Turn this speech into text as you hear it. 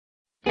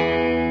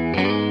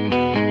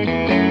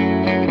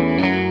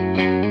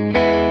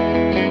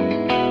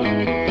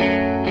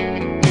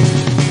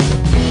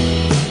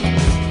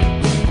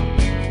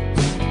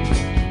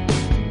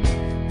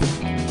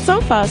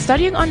far,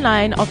 studying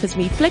online offers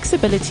me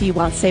flexibility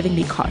while saving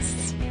me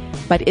costs.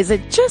 But is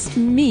it just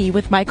me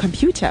with my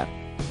computer?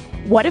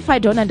 What if I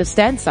don't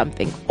understand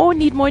something or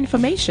need more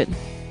information?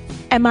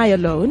 Am I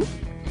alone?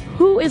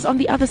 Who is on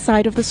the other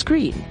side of the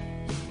screen?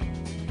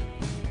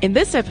 In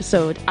this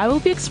episode, I will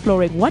be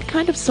exploring what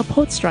kind of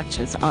support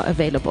structures are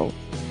available.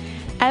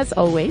 As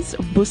always,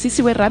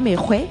 Busisiwe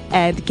Ramekwe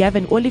and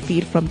Gavin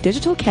Olivier from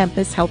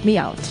DigitalCampus help me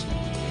out.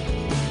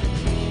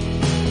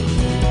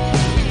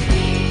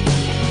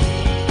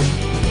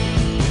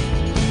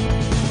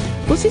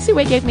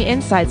 Busisiwe gave me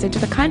insights into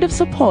the kind of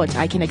support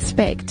I can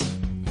expect.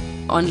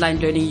 Online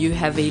learning, you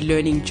have a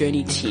learning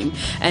journey team,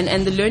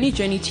 and the learning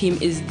journey team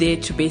is there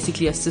to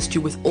basically assist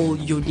you with all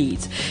your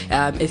needs.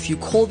 If you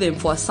call them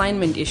for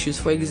assignment issues,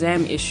 for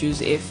exam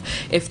issues,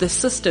 if the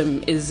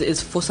system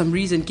is for some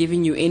reason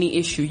giving you any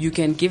issue, you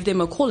can give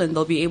them a call and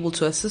they'll be able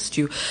to assist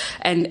you.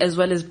 And as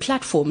well as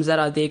platforms that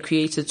are there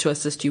created to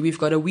assist you. We've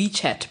got a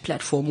WeChat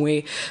platform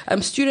where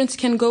students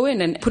can go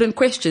in and put in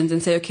questions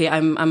and say, okay,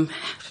 I'm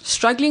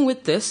struggling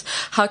with this.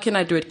 How can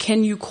I do it?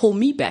 Can you call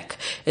me back?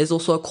 There's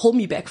also a call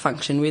me back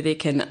function where they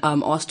can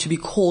ask to be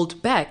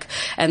called back.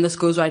 And this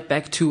goes right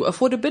back to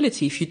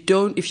affordability.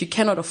 If you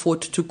cannot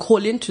afford to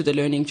call into the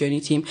learning journey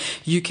team,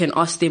 you can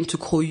ask them to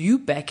call you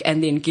back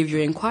and then give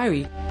your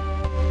inquiry.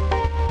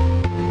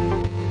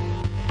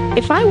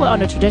 If I were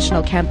on a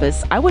traditional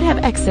campus, I would have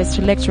access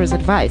to lecturers'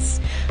 advice.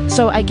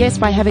 So I guess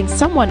by having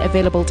someone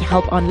available to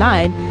help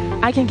online,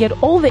 I can get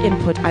all the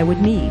input I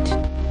would need.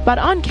 But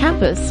on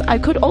campus, I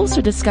could also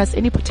discuss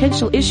any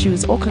potential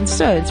issues or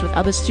concerns with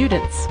other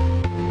students.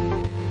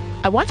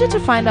 I wanted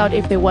to find out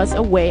if there was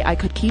a way I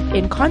could keep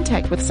in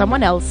contact with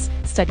someone else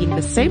studying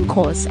the same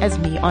course as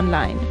me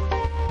online.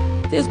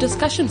 There's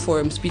discussion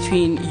forums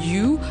between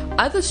you,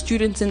 other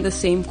students in the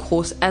same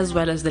course, as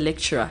well as the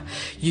lecturer.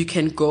 You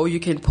can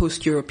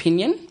post your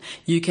opinion,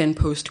 you can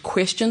post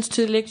questions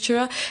to the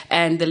lecturer,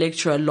 and the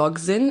lecturer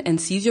logs in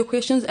and sees your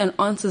questions and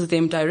answers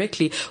them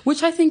directly,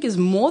 which I think is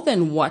more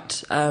than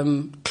what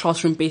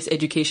classroom-based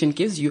education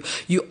gives you.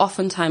 You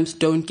oftentimes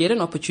don't get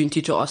an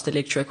opportunity to ask the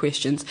lecturer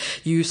questions.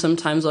 You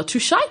sometimes are too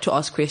shy to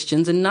ask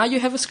questions, and now you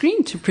have a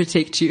screen to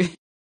protect you.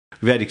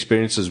 We've had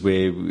experiences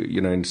where,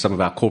 in some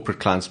of our corporate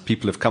clients,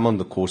 people have come on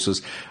the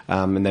courses,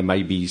 and they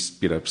may be,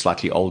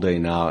 slightly older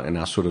in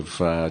our sort of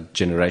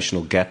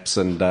generational gaps,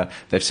 and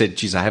they've said,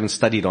 geez, I haven't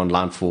studied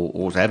online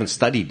or I haven't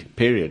studied,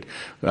 period,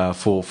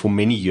 for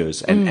many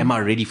years. And am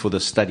I ready for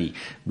this study?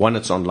 One,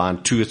 it's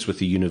online. Two, it's with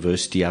the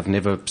university. I've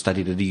never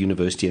studied at a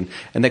university,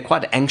 and they're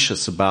quite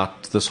anxious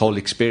about this whole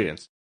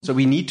experience. So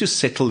we need to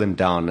settle them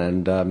down,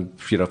 and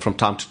from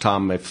time to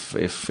time,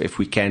 if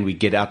we can, we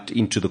get out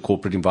into the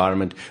corporate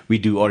environment. We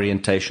do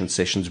orientation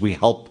sessions. We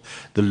help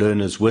the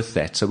learners with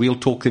that. So we'll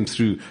talk them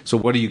through. So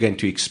what are you going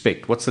to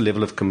expect? What's the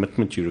level of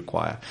commitment you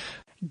require?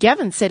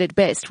 Gavin said it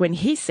best when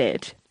he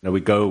said,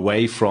 we go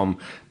away from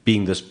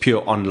being this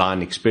pure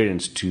online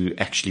experience to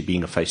actually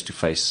being a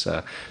face-to-face.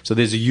 So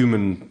there's a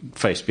human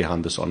face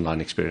behind this online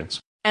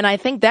experience. And I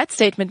think that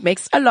statement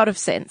makes a lot of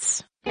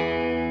sense.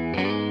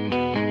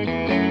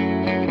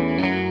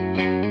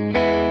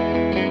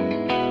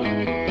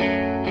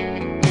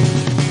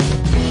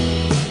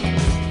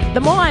 The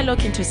more I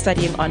look into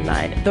studying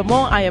online, the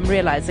more I am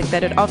realizing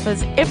that it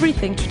offers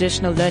everything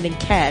traditional learning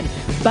can,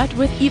 but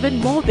with even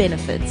more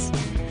benefits.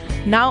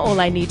 Now all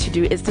I need to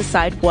do is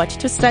decide what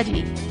to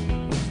study.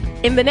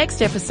 In the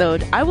next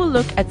episode, I will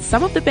look at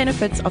some of the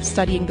benefits of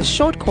studying the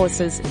short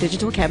courses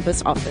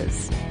DigitalCampus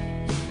offers.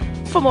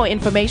 For more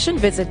information,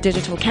 visit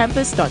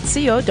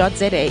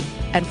digitalcampus.co.za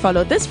and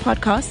follow this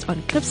podcast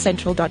on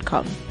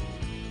cliffcentral.com.